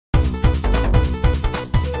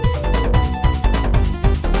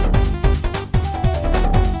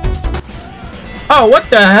Oh, what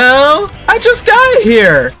the hell? I just got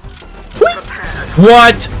here.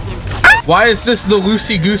 What? Why is this the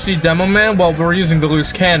Loosy Goosy Demoman? Well, we're using the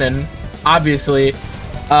loose cannon, obviously.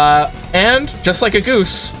 And just like a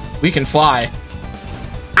goose, we can fly.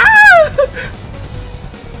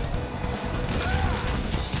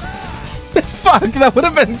 Fuck, that would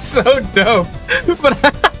have been so dope. But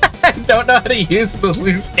I don't know how to use the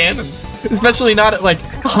loose cannon. Especially not at like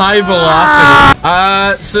high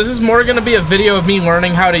velocity. So this is more gonna be a video of me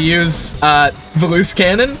learning how to use the loose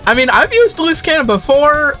cannon. I mean, I've used the loose cannon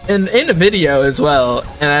before in a video as well,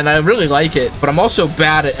 and I really like it, but I'm also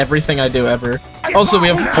bad at everything I do ever. Also, we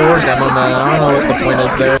have 4 Demoman. I don't know what the point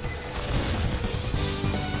is there.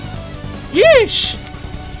 Yeesh!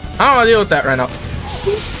 I don't want to deal with that right now.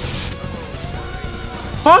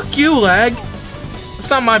 Fuck you, lag. It's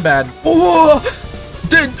not my bad. Oh!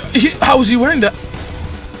 How was he wearing that?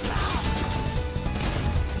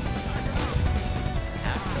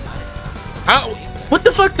 Ow. What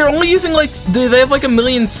the fuck? They're only using like, they have like 1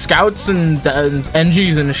 million scouts and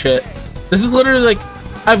NGs and shit. This is literally like,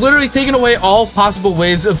 I've literally taken away all possible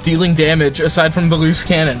ways of dealing damage aside from the loose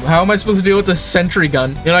cannon. How am I supposed to deal with a sentry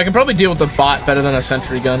gun? You know, I can probably deal with the bot better than a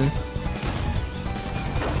sentry gun.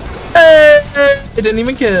 Hey, it didn't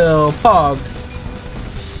even kill. Pog.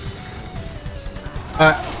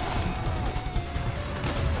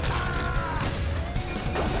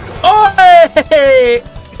 Oh, hey!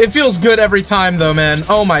 It feels good every time though, man.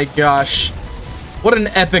 Oh my gosh. What an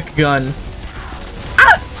epic gun.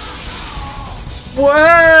 Ah!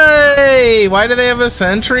 Way! Why do they have a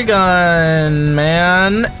sentry gun,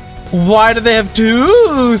 man? Why do they have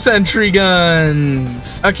 2 sentry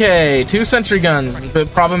guns? Okay, 2 sentry guns.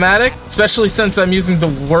 But problematic, especially since I'm using the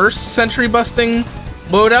worst sentry busting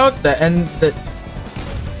loadout.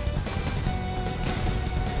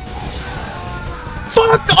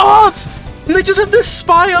 Fuck off! And they just have this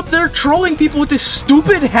spy up there trolling people with this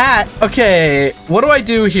stupid hat. Okay, what do I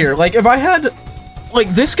do here? Like, if I had, like,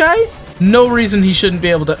 this guy, no reason he shouldn't be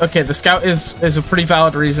able to. Okay, the scout is a pretty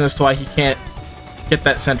valid reason as to why he can't get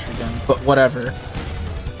that sentry gun, but whatever.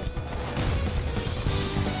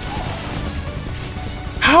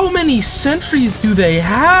 How many sentries do they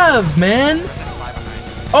have, man?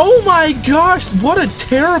 Oh my gosh, what a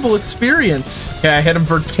terrible experience. Okay, I hit him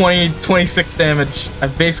for 26 damage.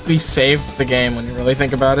 I've basically saved the game when you really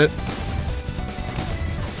think about it.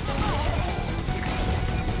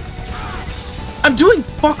 I'm doing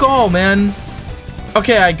fuck all, man.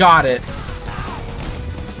 Okay, I got it.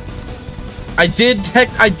 I did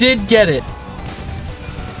get it.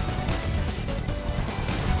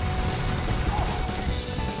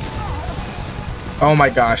 Oh my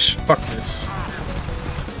gosh, fuck this.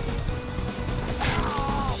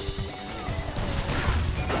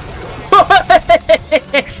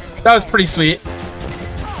 That was pretty sweet.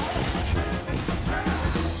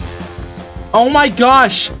 Oh my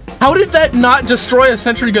gosh. How did that not destroy a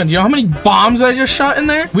sentry gun? Do you know how many bombs I just shot in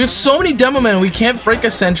there? We have so many Demoman, we can't break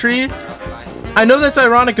a sentry. I know that's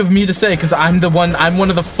ironic of me to say because I'm one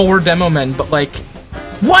of the 4 Demomen, but like,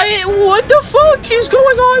 what the fuck is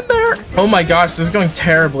going on there? Oh my gosh, this is going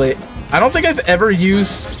terribly. I don't think I've ever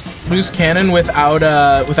used loose cannon without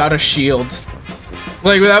a shield.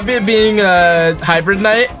 Like without it being a hybrid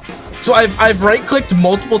knight. So I've right-clicked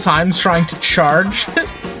multiple times trying to charge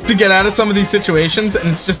to get out of some of these situations, and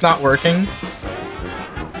it's just not working.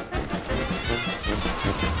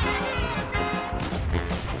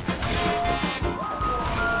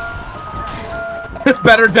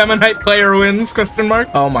 Better Demonite player wins, question mark.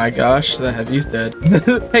 Oh my gosh, the heavy's dead.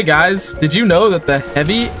 Hey guys, did you know that the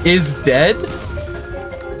heavy is dead?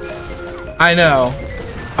 I know.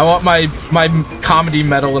 I want my comedy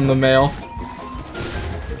medal in the mail.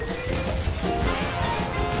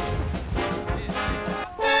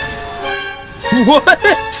 What?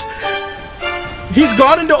 He's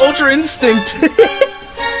gone into Ultra Instinct.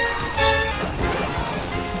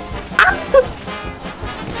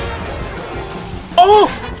 Oh,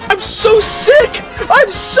 I'm so sick.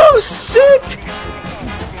 I'm so sick.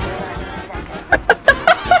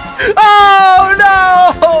 Oh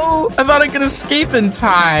no! I thought I could escape in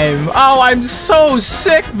time. Oh, I'm so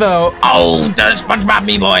sick though. Oh, the SpongeBob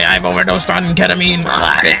me boy, I've overdosed on ketamine.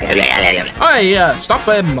 Hey, stop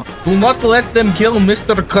him. Do not let them kill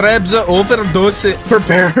Mr. Krabs overdose it.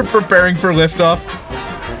 Preparing for liftoff.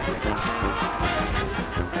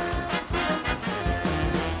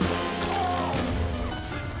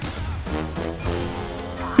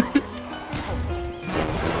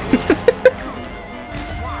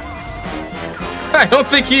 I don't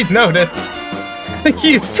think he noticed.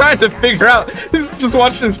 He's trying to figure out. He's just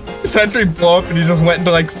watched his sentry blow up and he just went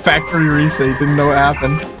into like factory reset. He didn't know what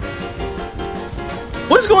happened.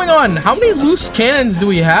 What is going on? How many loose cannons do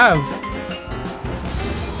we have?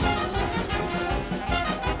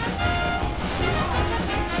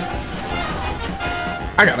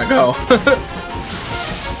 I gotta go.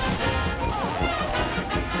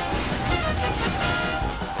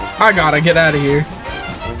 I gotta get out of here.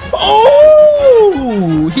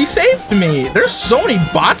 Oh, he saved me. There's so many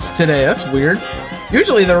bots today. That's weird.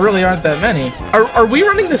 Usually there really aren't that many. Are we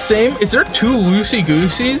running the same? Is there 2 Loosy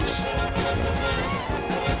Goosies?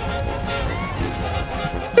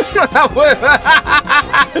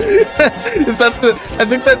 Is that the? I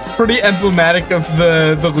think that's pretty emblematic of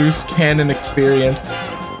the loose cannon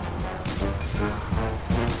experience.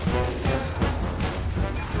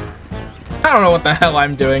 I don't know what the hell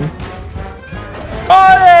I'm doing.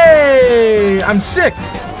 Hey! I'm sick.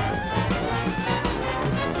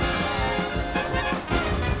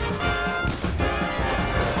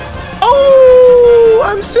 Oh,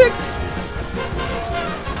 I'm sick.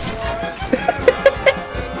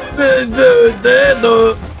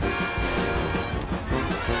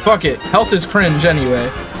 Fuck it. Health is cringe anyway.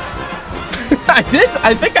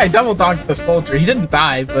 I think I double donked the soldier. He didn't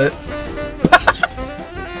die, but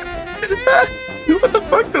what the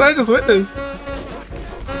fuck did I just witness?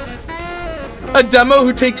 A demo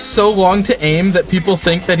who takes so long to aim that people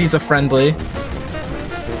think that he's a friendly.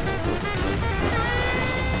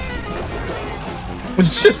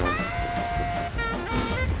 It's just...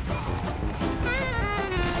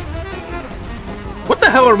 What the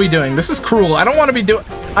hell are we doing? This is cruel. I don't want to be doing...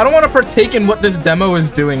 I don't want to partake in what this demo is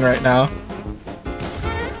doing right now.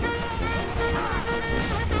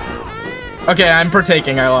 Okay, I'm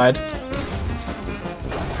partaking. I lied.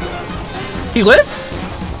 He lived?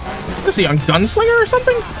 Is he on Gunslinger or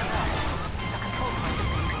something?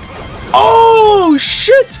 Oh,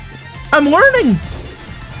 shit! I'm learning!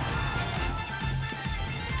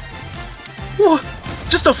 What?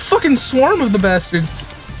 Just a fucking swarm of the bastards.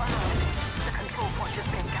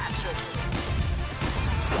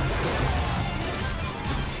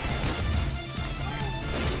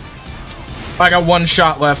 I got 1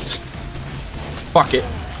 shot left. Fuck it.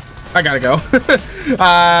 I gotta go.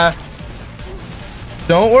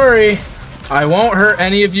 Don't worry. I won't hurt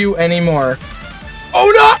any of you anymore.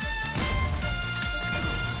 Oh no!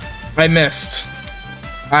 I missed.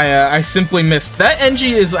 I simply missed. That NG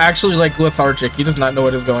is actually like lethargic. He does not know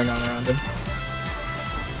what is going on around him.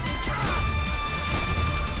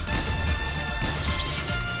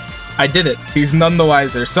 I did it. He's none the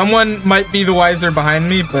wiser. Someone might be the wiser behind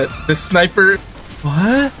me, but the sniper...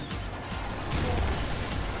 What?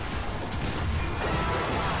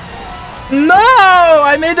 No!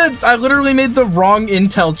 I literally made the wrong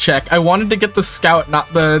intel check. I wanted to get the scout,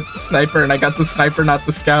 not the sniper, and I got the sniper, not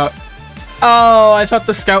the scout. Oh, I thought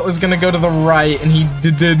the scout was gonna go to the right, and he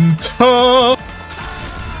didn't. Oh.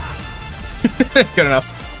 Good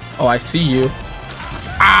enough. Oh, I see you.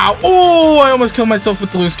 Ow! Oh, I almost killed myself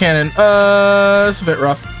with the loose cannon. It's a bit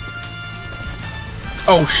rough.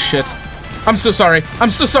 Oh, shit. I'm so sorry.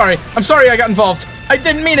 I'm so sorry. I'm sorry I got involved. I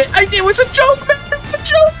didn't mean it. It was a joke, man. It's a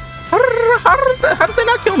joke. How did they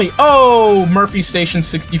not kill me? Oh, Murphy Station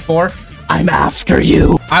 64. I'm after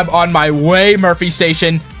you. I'm on my way, Murphy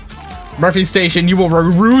Station. Murphy Station, you will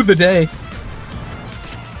rue the day.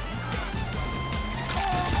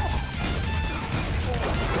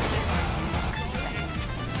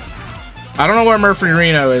 I don't know where Murphy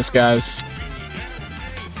Reno is, guys.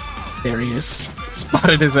 There he is.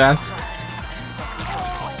 Spotted his ass.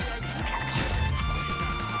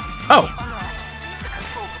 Oh.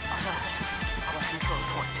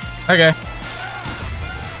 Okay.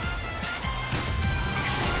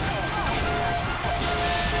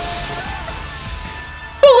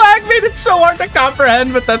 The lag made it so hard to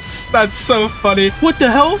comprehend, but that's so funny. What the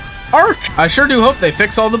hell? Ark! I sure do hope they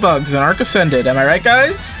fix all the bugs in Ark Ascended. Am I right,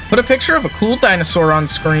 guys? Put a picture of a cool dinosaur on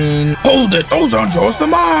screen. Hold it! Those aren't yours, they're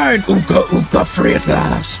mine! Ooga ooga free at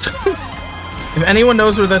last. If anyone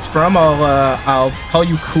knows where that's from, I'll call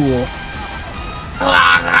you cool.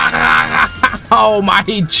 Oh, my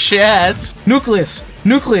chest. Nucleus.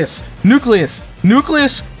 Nucleus. Nucleus.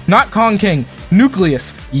 Nucleus. Not Kong King.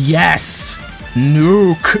 Nucleus. Yes.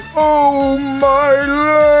 Nuke. Oh, my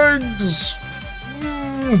legs.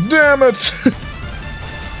 Damn it.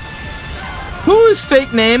 Who is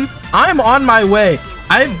fake name? I'm on my way.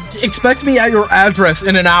 Expect me at your address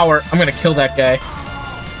in an hour. I'm gonna kill that guy.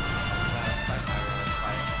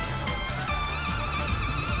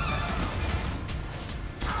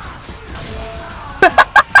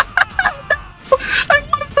 I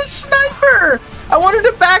wanted the sniper. I wanted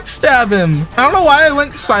to backstab him. I don't know why I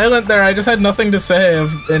went silent there. I just had nothing to say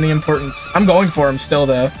of any importance. I'm going for him still,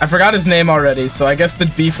 though. I forgot his name already, so I guess the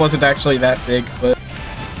beef wasn't actually that big, but...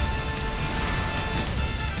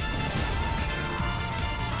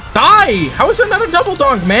 Die! How is that not a double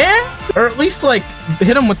dunk, man? Or at least, like,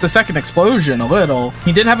 hit him with the second explosion a little.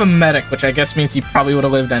 He did have a medic, which I guess means he probably would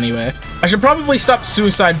have lived anyway. I should probably stop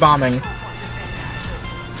suicide bombing.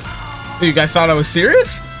 You guys thought I was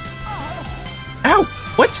serious? Ow!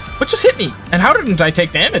 What? What just hit me? And how didn't I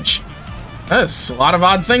take damage? There's a lot of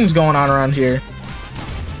odd things going on around here.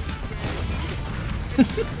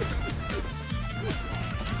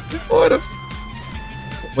 What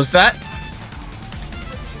was that?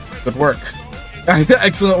 Good work.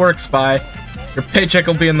 Excellent work, Spy. Your paycheck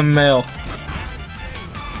will be in the mail.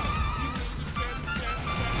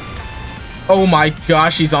 Oh my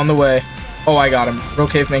gosh, he's on the way. Oh, I got him. Bro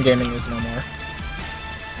Caveman Gaming is no more.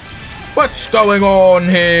 What's going on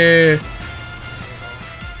here?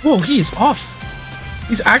 Whoa, he's off.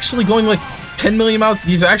 He's actually going like 10 million miles.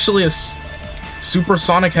 He's actually a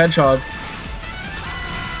supersonic hedgehog.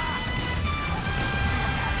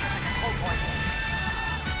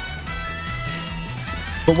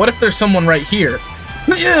 But what if there's someone right here?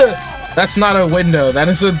 Yeah, that's not a window. That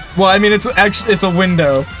is a, well, I mean, it's actually, it's a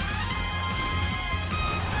window.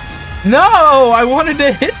 No, I wanted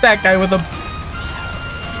to hit that guy with a,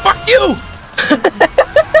 fuck you.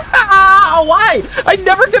 Why? I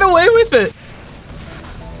never get away with it.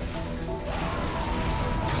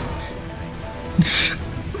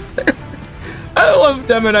 I love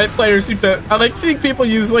Demonite players who don't. I like seeing people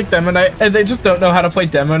use like Demonite and they just don't know how to play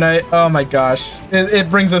Demonite. Oh my gosh. It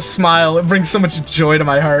brings a smile. It brings so much joy to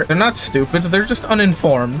my heart. They're not stupid. They're just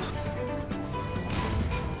uninformed.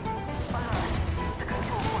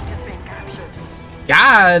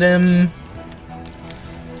 Got him.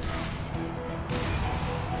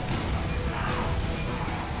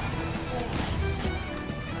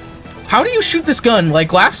 How do you shoot this gun?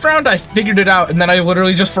 Like, last round, I figured it out, and then I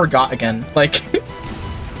literally just forgot again. Like...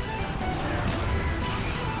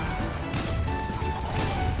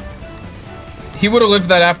 He would have lived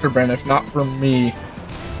that afterburn if not for me.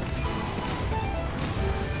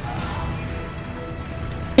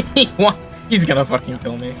 He's gonna fucking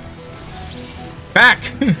kill me. Back!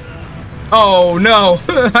 Oh, no!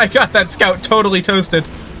 I got that scout totally toasted.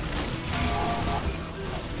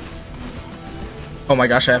 Oh my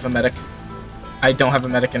gosh, I have a medic. I don't have a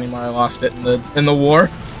medic anymore. I lost it in the war.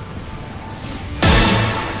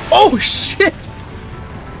 Oh shit!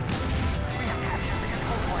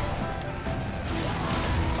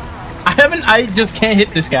 I just can't hit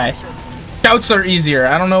this guy. Scouts are easier.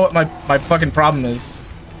 I don't know what my fucking problem is.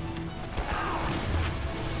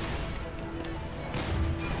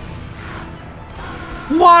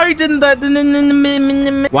 Why didn't that?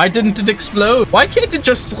 Why didn't it explode? Why can't it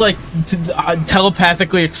just like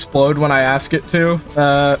telepathically explode when I ask it to?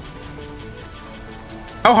 How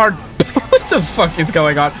hard? What the fuck is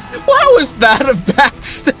going on? Why was that a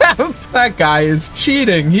backstab? That guy is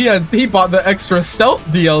cheating. He bought the extra stealth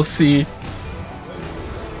DLC.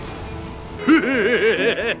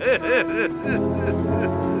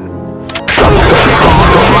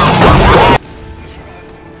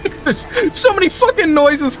 There's so many fucking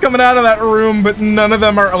noises coming out of that room, but none of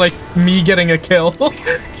them are like me getting a kill.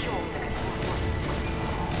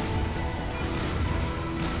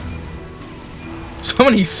 So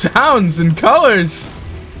many sounds and colors.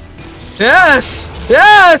 Yes!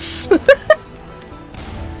 Yes!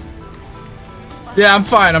 Yeah, I'm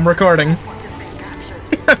fine. I'm recording.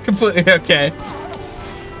 I'm completely okay.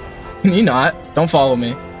 Can you not? Don't follow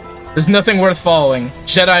me. There's nothing worth following.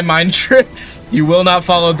 Jedi mind tricks. You will not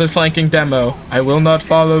follow the flanking demo. I will not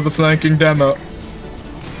follow the flanking demo.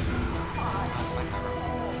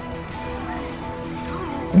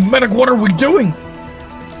 Medic, what are we doing?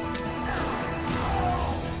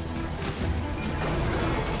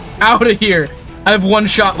 Out of here. I have one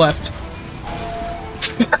shot left.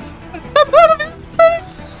 I'm out of it.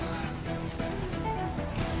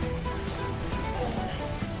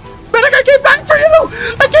 Medic, I came back for you!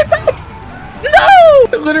 I came back!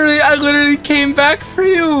 No! I literally came back for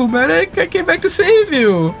you, medic. I came back to save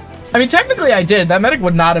you. I mean, technically I did. That medic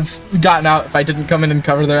would not have gotten out if I didn't come in and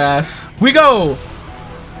cover their ass. We go!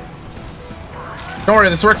 Don't worry,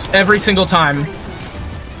 this works every single time.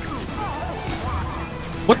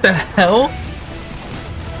 What the hell?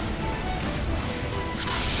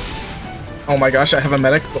 Oh my gosh, I have a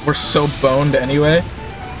medic, but we're so boned anyway.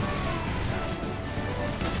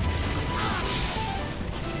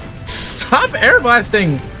 Stop air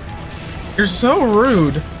blasting! You're so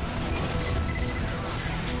rude.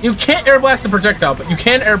 You can't air blast a projectile, but you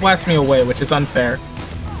can air blast me away, which is unfair.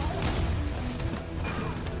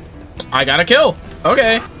 I got a kill.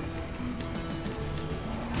 Okay.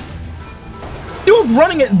 Dude,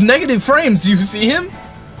 running at negative frames. Do you see him?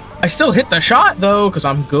 I still hit the shot, though, because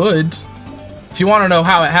I'm good. If you want to know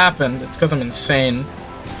how it happened, it's because I'm insane.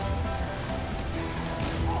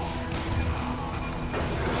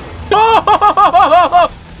 Oh,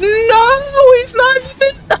 no, he's not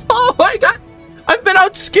even. Oh my god. I've been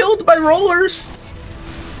outskilled by rollers.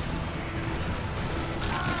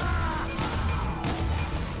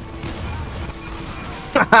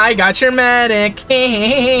 I got your medic.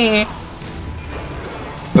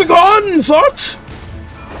 Begone, thought.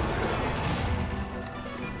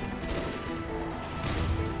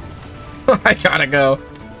 I gotta go.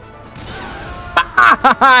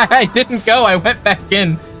 I didn't go. I went back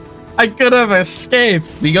in. I could have escaped.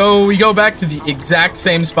 We go back to the exact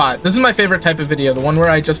same spot. This is my favorite type of video, the one where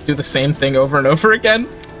I just do the same thing over and over again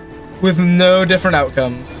with no different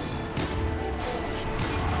outcomes.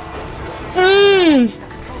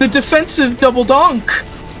 The defensive double donk.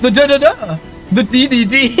 The da-da-da. The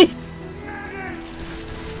DDD.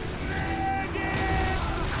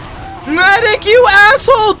 Medic, you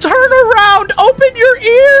asshole! Turn around! Open your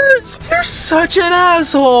ears! You're such an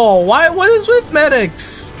asshole! Why? What is with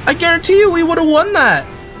medics? I guarantee you we would have won that.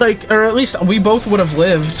 Like, or at least we both would have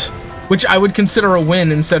lived. Which I would consider a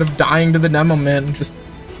win instead of dying to the Demoman. Just,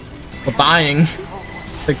 well, dying.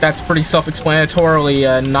 Like, that's pretty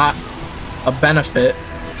self-explanatorily not a benefit.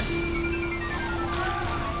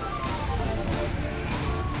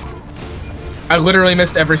 I literally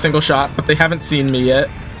missed every single shot, but they haven't seen me yet.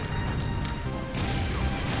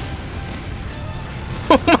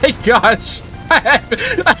 Oh my gosh!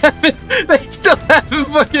 They still haven't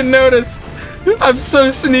fucking noticed. I'm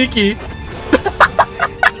so sneaky.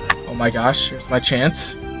 Oh my gosh, here's my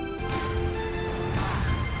chance.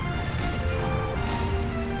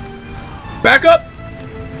 Back up!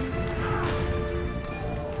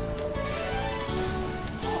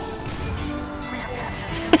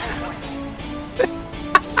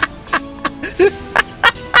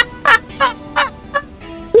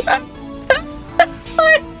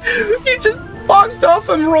 He just walked off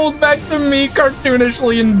and rolled back to me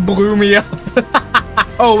cartoonishly and blew me up.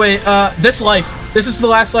 Oh wait, this life. This is the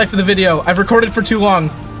last life of the video. I've recorded for too long.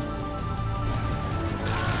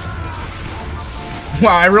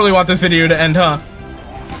 Wow, I really want this video to end, huh?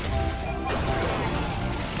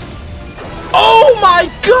 Oh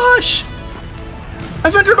my gosh!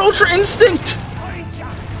 I've entered Ultra Instinct!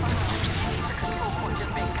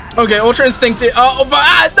 Okay, Ultra Instinct. Oh,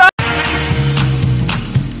 no!